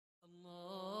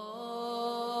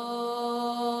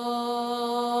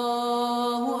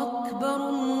أكبر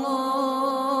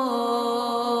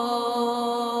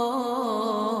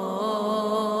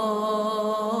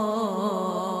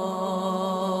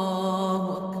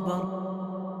الله أكبر.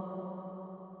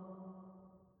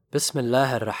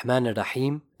 Bismillah ar-Rahman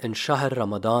ar-Rahim in Shahr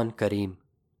Ramadan Kareem.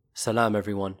 Salam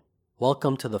everyone.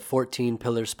 Welcome to the 14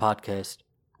 Pillars podcast,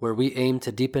 where we aim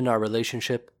to deepen our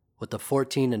relationship with the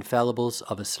 14 infallibles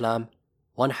of Islam,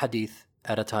 one hadith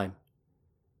at a time.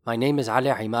 My name is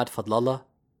Ali Imad Fadlallah,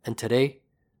 and today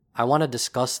I want to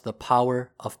discuss the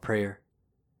power of prayer.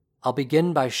 I'll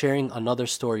begin by sharing another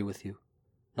story with you.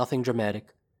 Nothing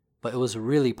dramatic, but it was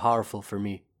really powerful for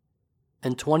me.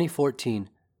 In 2014,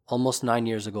 almost 9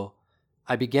 years ago,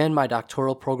 I began my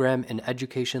doctoral program in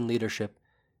education leadership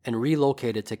and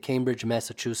relocated to Cambridge,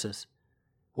 Massachusetts,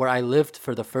 where I lived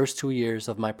for the first 2 years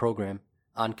of my program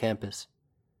on campus.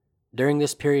 During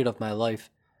this period of my life,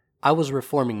 I was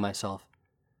reforming myself.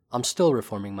 I'm still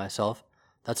reforming myself.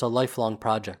 That's a lifelong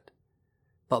project.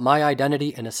 But my identity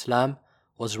in Islam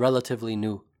was relatively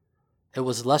new. It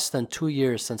was less than 2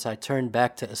 years since I turned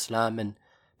back to Islam and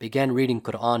began reading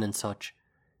Quran and such,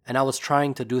 and I was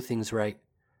trying to do things right.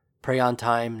 Pray on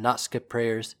time, not skip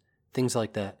prayers, things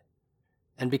like that.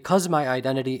 And because my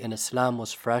identity in Islam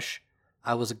was fresh,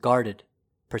 I was guarded,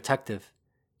 protective,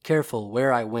 careful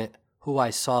where I went, who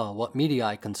I saw, what media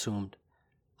I consumed.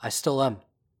 I still am.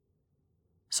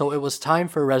 So it was time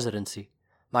for residency.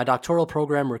 My doctoral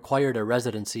program required a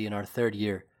residency in our 3rd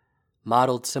year,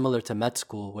 modeled similar to med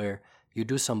school, where you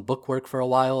do some bookwork for a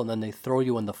while and then they throw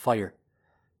you in the fire.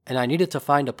 And I needed to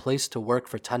find a place to work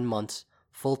for 10 months,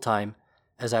 full-time,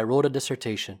 as I wrote a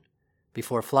dissertation,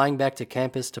 before flying back to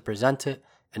campus to present it,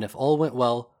 and if all went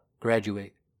well,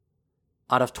 graduate.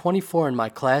 Out of 24 in my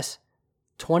class,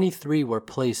 23 were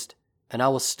placed, and I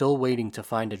was still waiting to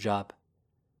find a job.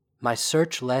 My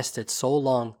search lasted so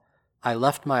long, I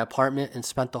left my apartment and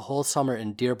spent the whole summer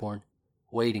in Dearborn,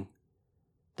 waiting.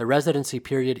 The residency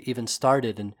period even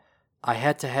started, and I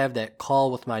had to have that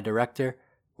call with my director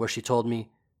where she told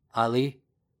me, "Ali,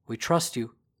 we trust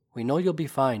you. We know you'll be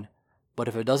fine, but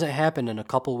if it doesn't happen in a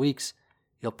couple weeks,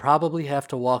 you'll probably have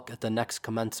to walk at the next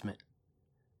commencement."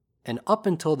 And up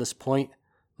until this point,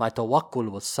 my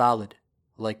tawakkul was solid,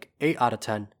 like 8 out of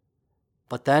 10.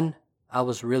 But then, I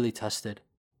was really tested,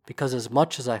 because as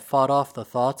much as I fought off the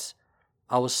thoughts,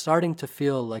 I was starting to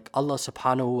feel like Allah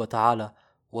subhanahu wa ta'ala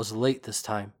was late this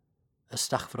time.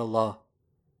 Astaghfirullah.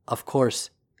 Of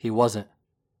course, He wasn't.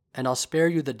 And I'll spare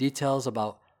you the details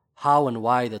about how and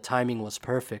why the timing was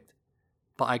perfect.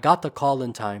 But I got the call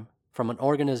in time from an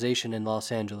organization in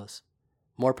Los Angeles,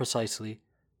 more precisely,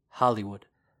 Hollywood.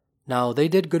 Now, they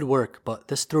did good work, but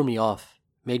this threw me off,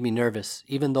 made me nervous,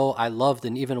 even though I loved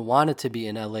and even wanted to be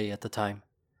in LA at the time.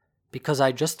 Because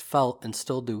I just felt, and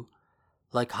still do,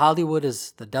 like Hollywood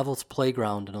is the devil's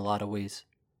playground in a lot of ways.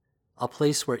 A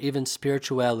place where even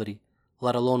spirituality,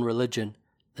 let alone religion,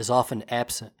 is often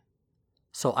absent.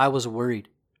 So I was worried,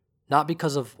 not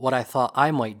because of what I thought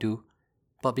I might do,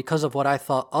 but because of what I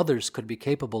thought others could be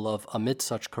capable of amid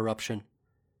such corruption.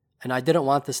 And I didn't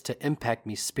want this to impact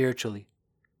me spiritually,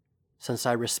 since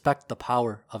I respect the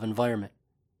power of environment.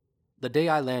 The day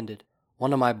I landed,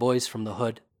 one of my boys from the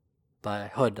hood, by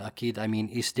hood, Akid, I mean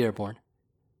East Dearborn,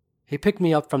 he picked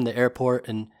me up from the airport,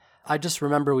 and I just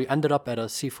remember we ended up at a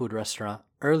seafood restaurant,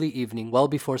 early evening, well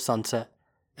before sunset,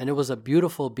 and it was a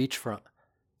beautiful beachfront,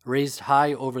 raised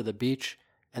high over the beach,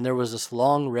 and there was this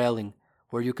long railing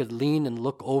where you could lean and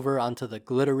look over onto the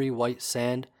glittery white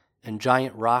sand and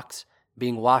giant rocks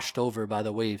being washed over by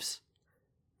the waves.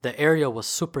 The area was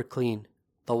super clean,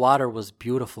 the water was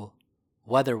beautiful,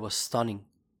 weather was stunning,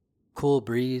 cool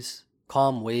breeze,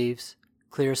 calm waves,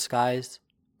 clear skies,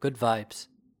 good vibes.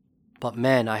 But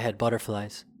man, I had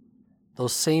butterflies.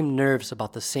 Those same nerves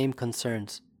about the same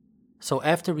concerns. So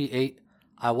after we ate,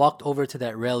 I walked over to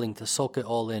that railing to soak it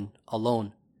all in,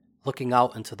 alone, looking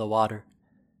out into the water.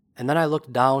 And then I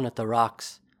looked down at the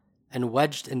rocks, and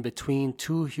wedged in between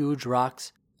 2 huge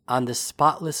rocks on this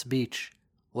spotless beach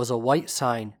was a white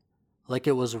sign, like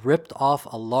it was ripped off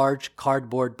a large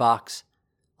cardboard box,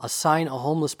 a sign a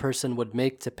homeless person would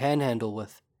make to panhandle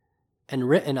with, and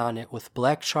written on it with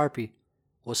black Sharpie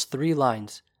was 3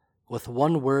 lines, with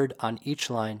 1 word on each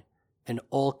line, in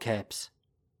all caps.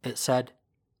 It said,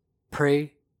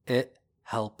 "Pray, it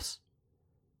helps."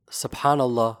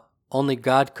 Subhanallah, only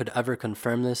God could ever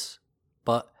confirm this,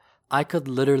 but I could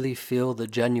literally feel the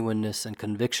genuineness and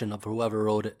conviction of whoever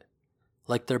wrote it,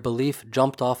 like their belief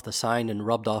jumped off the sign and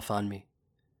rubbed off on me.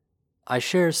 I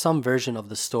share some version of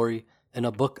the story in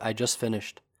a book I just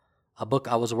finished, a book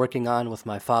I was working on with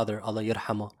my father, Allah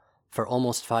yirhamu, for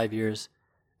almost 5 years,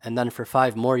 and then for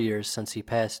 5 more years since he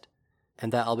passed,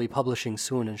 and that I'll be publishing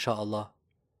soon, inshallah.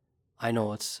 I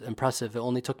know, it's impressive. It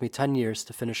only took me 10 years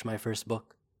to finish my first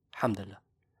book. Alhamdulillah.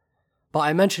 But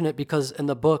I mention it because in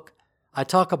the book, I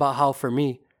talk about how for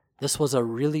me, this was a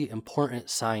really important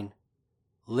sign,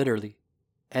 literally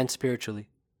and spiritually.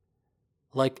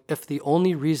 Like, if the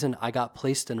only reason I got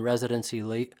placed in residency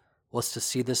late was to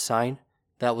see this sign,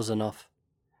 that was enough.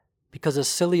 Because as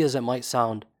silly as it might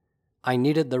sound, I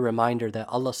needed the reminder that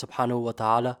Allah subhanahu wa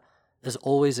ta'ala is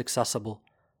always accessible,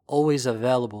 always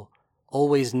available,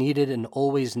 always needed and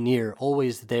always near,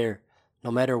 always there,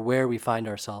 no matter where we find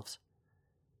ourselves.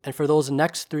 And for those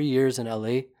next 3 years in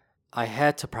LA, I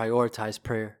had to prioritize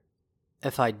prayer.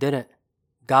 If I didn't,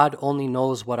 God only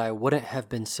knows what I wouldn't have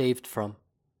been saved from.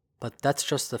 But that's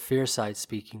just the fear side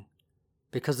speaking.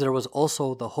 Because there was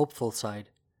also the hopeful side.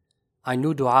 I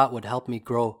knew dua would help me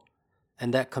grow,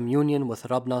 and that communion with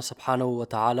Rabbna subhanahu wa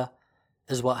ta'ala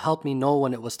is what helped me know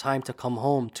when it was time to come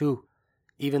home too,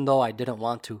 even though I didn't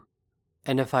want to.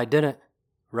 And if I didn't,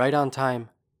 right on time,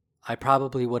 I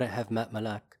probably wouldn't have met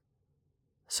Malak.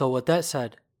 So with that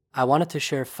said, I wanted to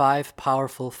share 5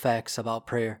 powerful facts about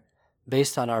prayer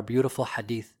based on our beautiful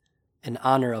hadith in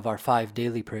honor of our 5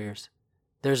 daily prayers.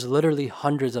 There's literally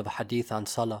hundreds of hadith on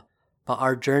salah, but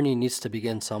our journey needs to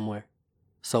begin somewhere.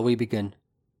 So we begin.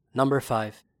 Number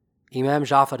 5. Imam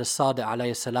Ja'far as-Sadiq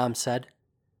alayhi salam said,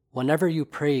 "Whenever you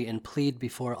pray and plead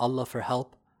before Allah for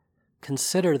help,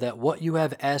 consider that what you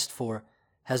have asked for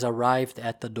has arrived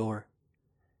at the door."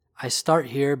 I start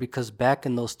here because back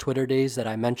in those Twitter days that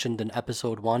I mentioned in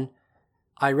episode 1,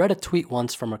 I read a tweet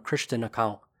once from a Christian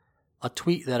account, a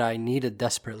tweet that I needed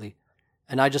desperately,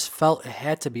 and I just felt it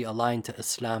had to be aligned to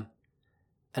Islam.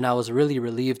 And I was really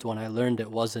relieved when I learned it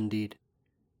was indeed.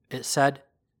 It said,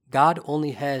 God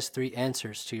only has 3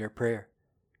 answers to your prayer.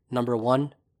 Number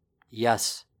 1,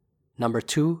 yes. Number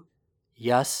 2,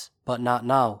 yes, but not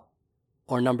now.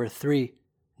 Or number 3,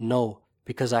 no,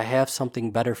 because I have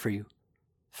something better for you.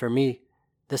 For me,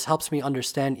 this helps me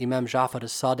understand Imam Ja'far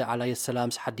as-Sadiq alayhi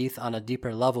salam's hadith on a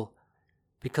deeper level.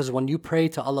 Because when you pray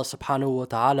to Allah subhanahu wa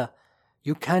ta'ala,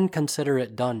 you can consider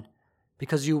it done,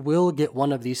 because you will get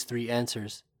one of these 3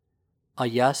 answers. A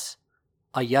yes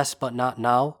but not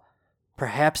now,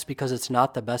 perhaps because it's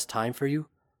not the best time for you,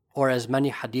 or as many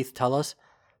hadith tell us,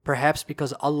 perhaps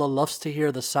because Allah loves to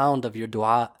hear the sound of your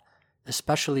dua,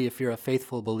 especially if you're a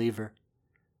faithful believer.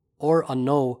 Or a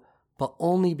no, but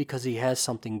only because He has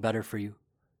something better for you.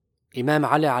 Imam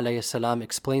Ali alayhi salam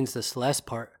explains this last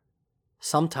part.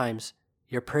 Sometimes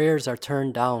your prayers are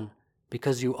turned down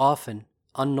because you often,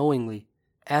 unknowingly,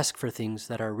 ask for things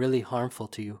that are really harmful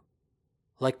to you.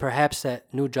 Like perhaps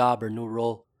that new job or new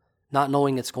role, not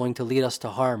knowing it's going to lead us to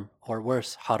harm, or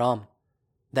worse, haram.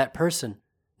 That person,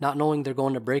 not knowing they're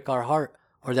going to break our heart,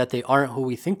 or that they aren't who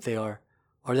we think they are,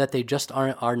 or that they just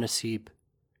aren't our nasib.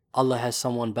 Allah has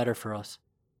someone better for us.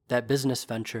 That business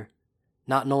venture,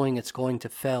 not knowing it's going to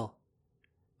fail.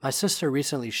 My sister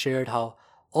recently shared how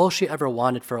all she ever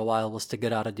wanted for a while was to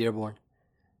get out of Dearborn,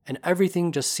 and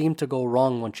everything just seemed to go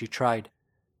wrong when she tried,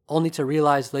 only to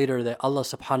realize later that Allah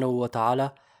subhanahu wa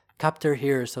ta'ala kept her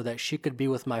here so that she could be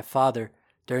with my father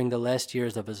during the last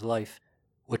years of his life,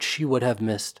 which she would have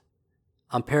missed.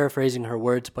 I'm paraphrasing her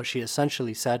words, but she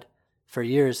essentially said, for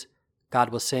years, God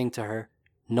was saying to her,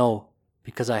 no,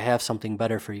 because I have something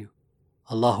better for you.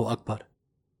 Allahu Akbar.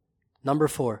 Number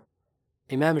 4.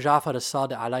 Imam Ja'far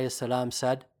as-Sadiq alayhi salam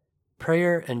said,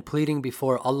 prayer and pleading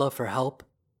before Allah for help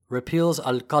repeals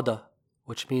al-qada,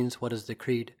 which means what is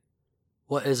decreed,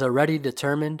 what is already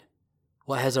determined,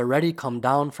 what has already come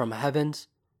down from heavens,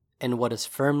 and what is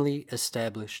firmly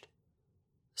established.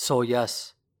 So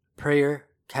yes, prayer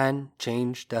can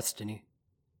change destiny.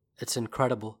 It's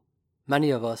incredible.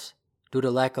 Many of us, due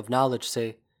to lack of knowledge,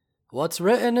 say, what's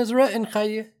written is written,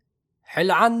 khayy.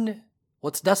 Hil anni.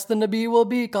 What's destined to be will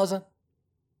be, cousin.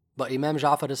 But Imam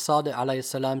Ja'far as-Sadiq alayhi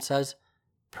salam says,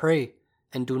 pray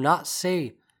and do not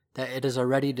say that it is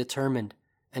already determined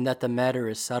and that the matter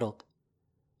is settled.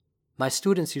 My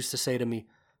students used to say to me,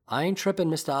 I ain't tripping,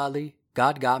 Mr. Ali,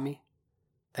 God got me.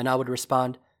 And I would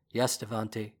respond, yes,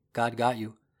 Devante, God got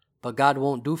you. But God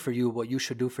won't do for you what you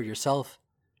should do for yourself.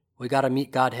 We gotta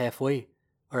meet God halfway,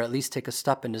 or at least take a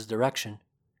step in His direction.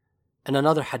 In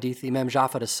another hadith, Imam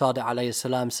Ja'far as-Sadiq alayhi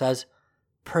salam says,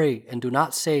 pray and do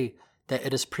not say that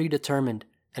it is predetermined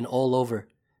and all over.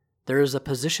 There is a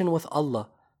position with Allah,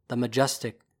 the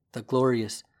majestic, the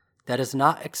glorious, that is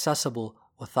not accessible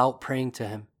without praying to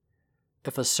Him.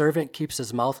 If a servant keeps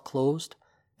his mouth closed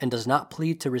and does not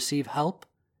plead to receive help,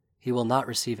 he will not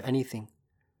receive anything.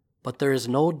 But there is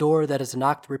no door that is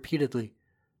knocked repeatedly,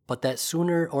 but that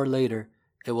sooner or later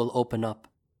it will open up.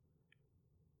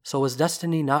 So is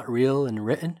destiny not real and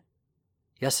written?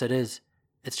 Yes, it is.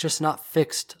 It's just not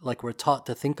fixed like we're taught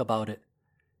to think about it.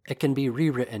 It can be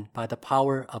rewritten by the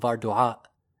power of our dua.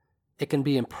 It can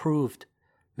be improved.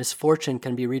 Misfortune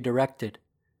can be redirected.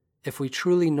 If we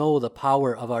truly know the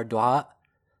power of our dua,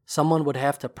 someone would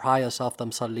have to pry us off the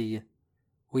msalliya.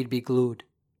 We'd be glued.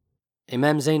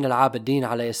 Imam Zayn al-Abidin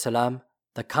alayhi salam,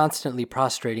 the constantly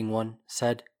prostrating one,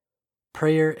 said,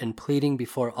 "Prayer and pleading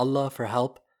before Allah for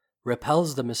help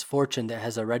repels the misfortune that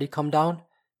has already come down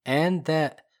and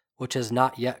that which has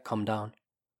not yet come down."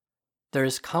 There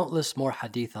is countless more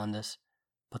hadith on this,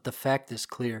 but the fact is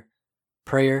clear.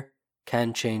 Prayer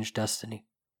can change destiny.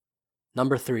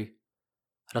 Number 3.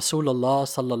 Rasulullah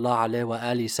sallallahu alaihi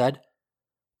wasallam said,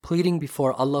 "Pleading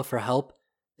before Allah for help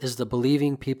is the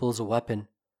believing people's weapon,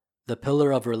 the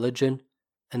pillar of religion,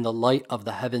 and the light of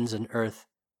the heavens and earth."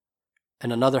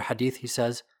 In another hadith he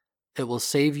says, "It will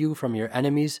save you from your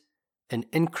enemies and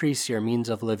increase your means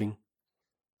of living."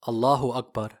 Allahu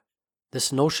Akbar.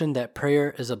 This notion that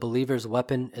prayer is a believer's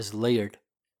weapon is layered.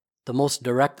 The most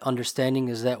direct understanding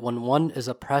is that when one is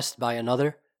oppressed by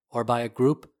another or by a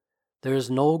group, there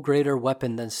is no greater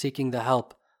weapon than seeking the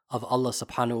help of Allah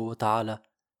subhanahu wa ta'ala.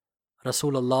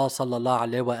 Rasulullah sallallahu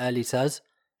alaihi wasallam says,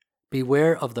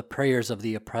 "Beware of the prayers of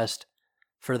the oppressed,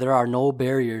 for there are no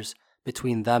barriers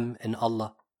between them and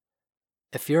Allah."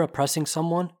 If you're oppressing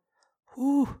someone,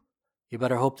 you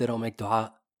better hope they don't make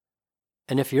dua.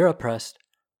 And if you're oppressed,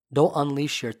 don't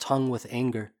unleash your tongue with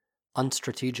anger,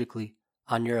 unstrategically,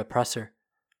 on your oppressor.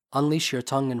 Unleash your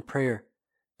tongue in prayer,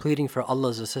 pleading for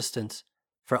Allah's assistance.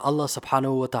 For Allah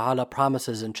subhanahu wa ta'ala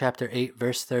promises in chapter 8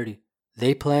 verse 30,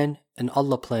 "They plan and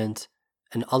Allah plans,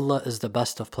 and Allah is the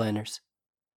best of planners."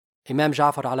 Imam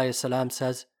Ja'far alayhi salam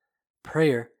says,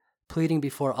 "Prayer, pleading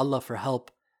before Allah for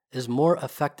help, is more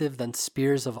effective than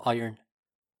spears of iron."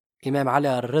 Imam Ali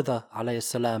al-Ridha alayhi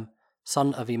salam,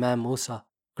 son of Imam Musa,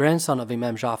 grandson of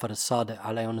Imam Ja'far al-Sadiq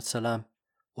alayhi salam,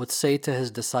 would say to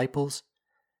his disciples,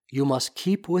 "You must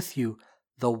keep with you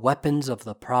the weapons of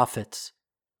the prophets."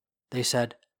 They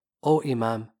said, "O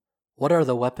Imam, what are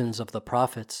the weapons of the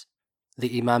prophets?"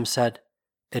 The Imam said,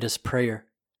 "It is prayer,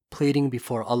 pleading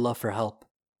before Allah for help."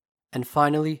 And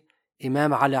finally,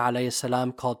 Imam Ali alayhi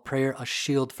salam called prayer a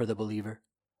shield for the believer.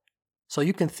 So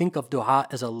you can think of dua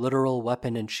as a literal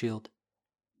weapon and shield.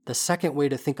 The second way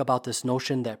to think about this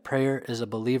notion that prayer is a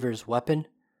believer's weapon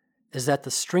is that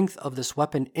the strength of this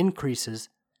weapon increases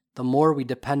the more we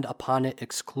depend upon it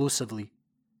exclusively.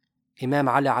 Imam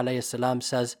Ali alayhi salam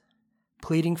says,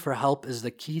 "Pleading for help is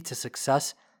the key to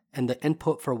success and the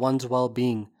input for one's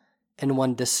well-being, and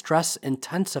when distress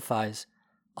intensifies,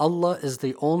 Allah is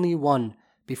the only one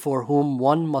before whom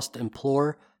one must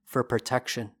implore for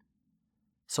protection."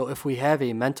 So if we have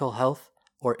a mental health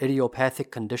or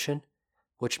idiopathic condition,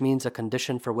 which means a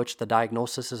condition for which the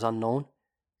diagnosis is unknown,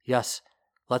 yes,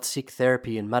 let's seek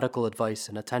therapy and medical advice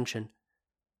and attention.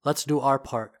 Let's do our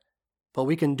part, but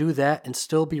we can do that and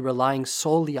still be relying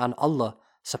solely on Allah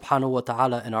subhanahu wa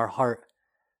ta'ala in our heart,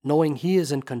 knowing He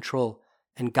is in control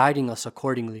and guiding us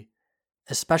accordingly,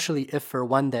 especially if for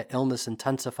when that illness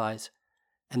intensifies.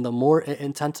 And the more it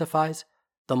intensifies,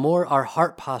 the more our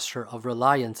heart posture of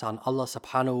reliance on Allah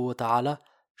subhanahu wa ta'ala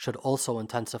should also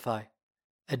intensify.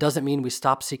 It doesn't mean we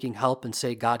stop seeking help and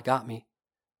say, "God got me."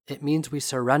 It means we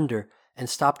surrender and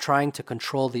stop trying to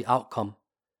control the outcome.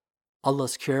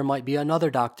 Allah's cure might be another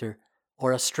doctor,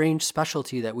 or a strange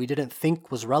specialty that we didn't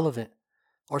think was relevant,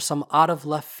 or some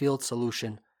out-of-left-field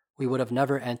solution we would have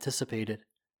never anticipated.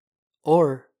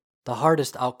 Or the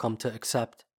hardest outcome to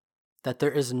accept, that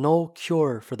there is no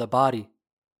cure for the body,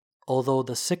 although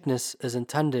the sickness is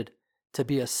intended to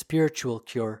be a spiritual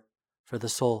cure for the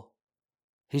soul.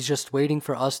 He's just waiting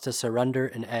for us to surrender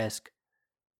and ask.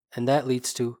 And that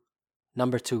leads to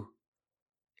number 2.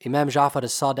 Imam Ja'far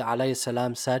al-Sadiq alayhi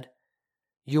salam said,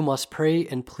 "You must pray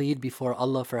and plead before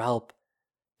Allah for help.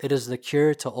 It is the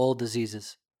cure to all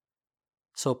diseases."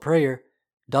 So prayer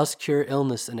does cure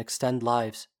illness and extend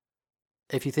lives.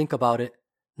 If you think about it,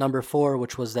 number 4,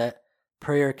 which was that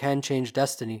prayer can change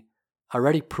destiny,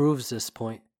 already proves this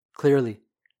point clearly,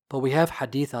 but we have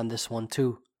hadith on this one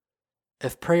too.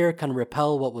 If prayer can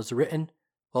repel what was written,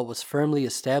 what was firmly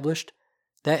established,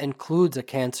 that includes a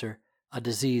cancer, a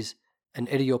disease, an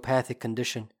idiopathic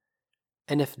condition.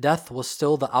 And if death was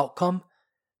still the outcome,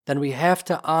 then we have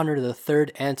to honor the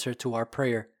third answer to our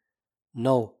prayer.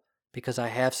 "No, because I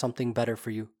have something better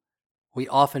for you." We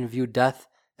often view death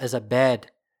as a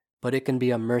bad, but it can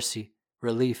be a mercy,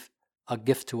 relief, a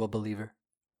gift to a believer.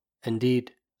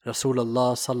 Indeed,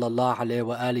 Rasulullah sallallahu alaihi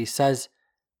wasallam says,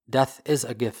 death is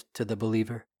a gift to the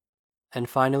believer. And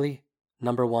finally,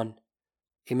 number 1,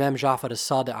 Imam Ja'far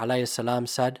as-Sadiq alayhi salam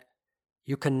said,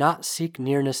 "You cannot seek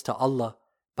nearness to Allah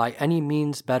by any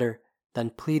means better than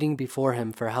pleading before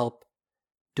Him for help.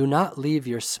 Do not leave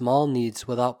your small needs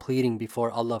without pleading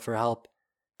before Allah for help,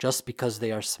 just because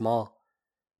they are small.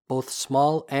 Both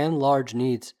small and large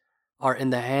needs are in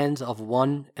the hands of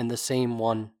one and the same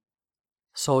one."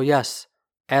 So yes,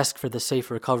 ask for the safe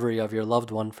recovery of your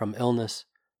loved one from illness,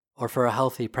 or for a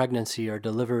healthy pregnancy or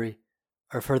delivery,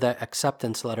 or for that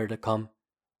acceptance letter to come,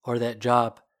 or that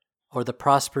job, or the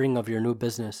prospering of your new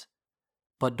business.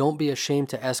 But don't be ashamed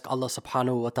to ask Allah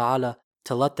subhanahu wa ta'ala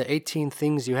to let the 18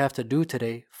 things you have to do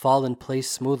today fall in place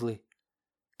smoothly,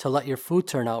 to let your food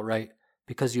turn out right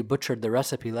because you butchered the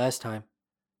recipe last time,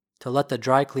 to let the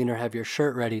dry cleaner have your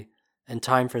shirt ready in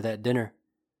time for that dinner.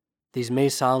 These may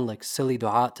sound like silly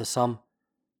dua to some,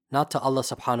 not to Allah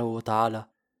subhanahu wa ta'ala.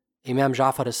 Imam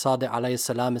Ja'far as-Sadiq alayhi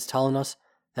salam is telling us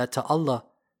that to Allah,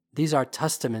 these are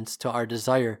testaments to our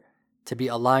desire to be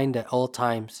aligned at all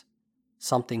times,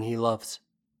 something He loves.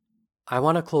 I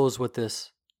want to close with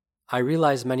this. I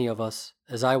realize many of us,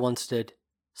 as I once did,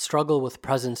 struggle with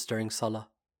presence during Salah.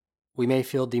 We may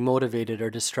feel demotivated or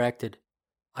distracted.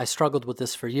 I struggled with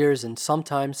this for years and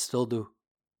sometimes still do.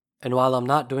 And while I'm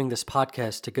not doing this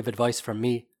podcast to give advice from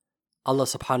me, Allah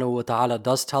subhanahu wa ta'ala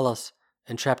does tell us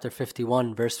in chapter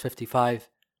 51, verse 55,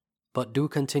 "But do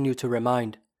continue to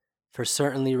remind, for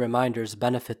certainly reminders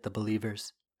benefit the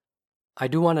believers." I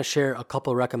do want to share a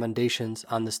couple recommendations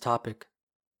on this topic.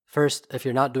 First, if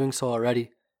you're not doing so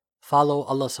already, follow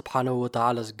Allah subhanahu wa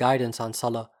ta'ala's guidance on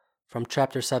Salah from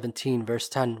chapter 17, verse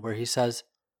 10, where He says,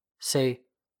 "Say,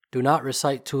 do not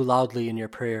recite too loudly in your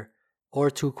prayer,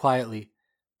 or too quietly,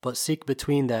 but seek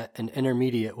between that an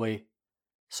intermediate way.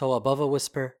 So above a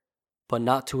whisper, but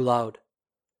not too loud."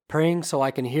 Praying so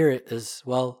I can hear it is,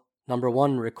 well, number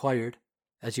one, required,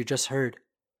 as you just heard,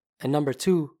 and number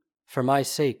two, for my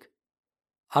sake.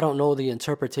 I don't know the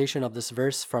interpretation of this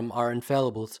verse from our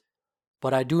infallibles,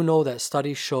 but I do know that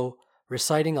studies show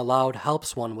reciting aloud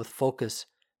helps one with focus,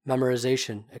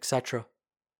 memorization, etc.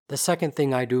 The second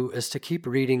thing I do is to keep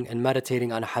reading and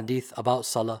meditating on hadith about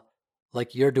Salah,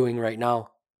 like you're doing right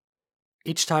now.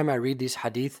 Each time I read these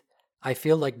hadith, I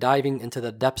feel like diving into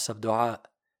the depths of dua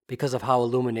because of how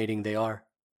illuminating they are.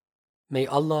 May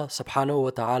Allah subhanahu wa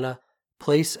ta'ala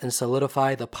place and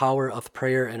solidify the power of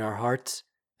prayer in our hearts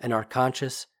and our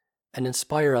conscience and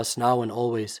inspire us now and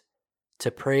always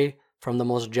to pray from the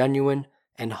most genuine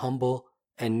and humble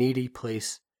and needy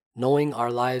place, knowing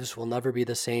our lives will never be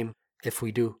the same if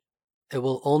we do. It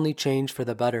will only change for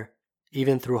the better,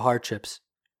 even through hardships.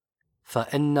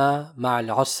 فَإِنَّ مَعَ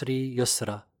الْعُسْرِ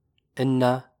يُسْرًا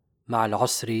إِنَّ مَعَ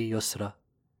الْعُسْرِ يُسْرًا.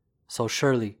 So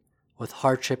surely, with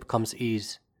hardship comes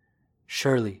ease.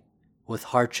 Surely, with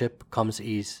hardship comes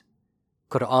ease.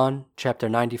 Quran chapter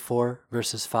 94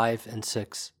 verses 5 and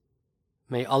 6.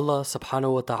 May Allah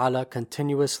subhanahu wa ta'ala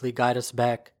continuously guide us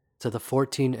back to the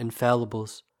 14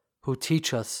 infallibles who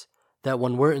teach us that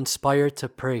when we're inspired to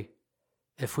pray,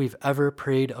 if we've ever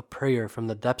prayed a prayer from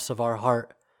the depths of our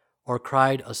heart or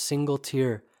cried a single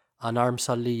tear on our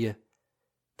msalliyah,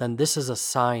 then this is a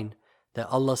sign that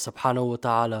Allah subhanahu wa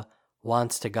ta'ala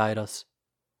wants to guide us.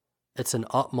 It's an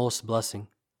utmost blessing.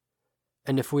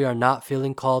 And if we are not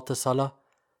feeling called to Salah,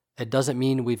 it doesn't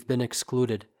mean we've been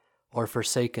excluded or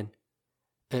forsaken.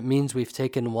 It means we've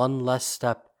taken one less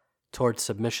step towards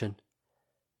submission.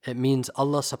 It means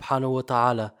Allah subhanahu wa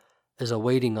ta'ala is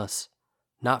awaiting us,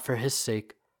 not for His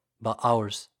sake, but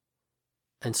ours.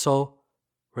 And so,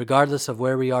 regardless of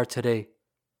where we are today,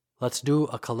 let's do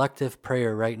a collective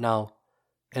prayer right now,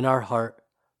 in our heart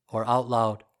or out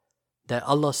loud, that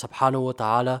Allah subhanahu wa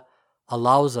ta'ala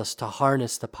allows us to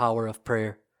harness the power of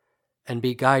prayer and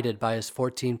be guided by His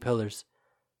 14 pillars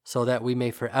so that we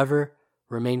may forever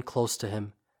remain close to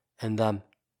Him and them.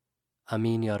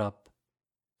 Ameen Ya Rabb.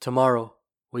 Tomorrow,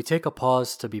 we take a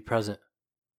pause to be present,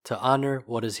 to honor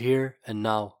what is here and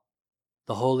now,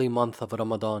 the holy month of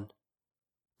Ramadan.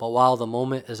 But while the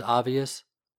moment is obvious,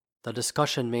 the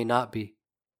discussion may not be,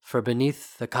 for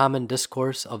beneath the common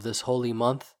discourse of this holy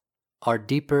month are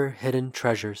deeper hidden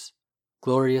treasures,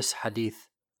 glorious hadith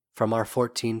from our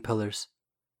 14 pillars.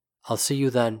 I'll see you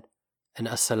then, and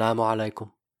Assalamu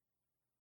alaikum.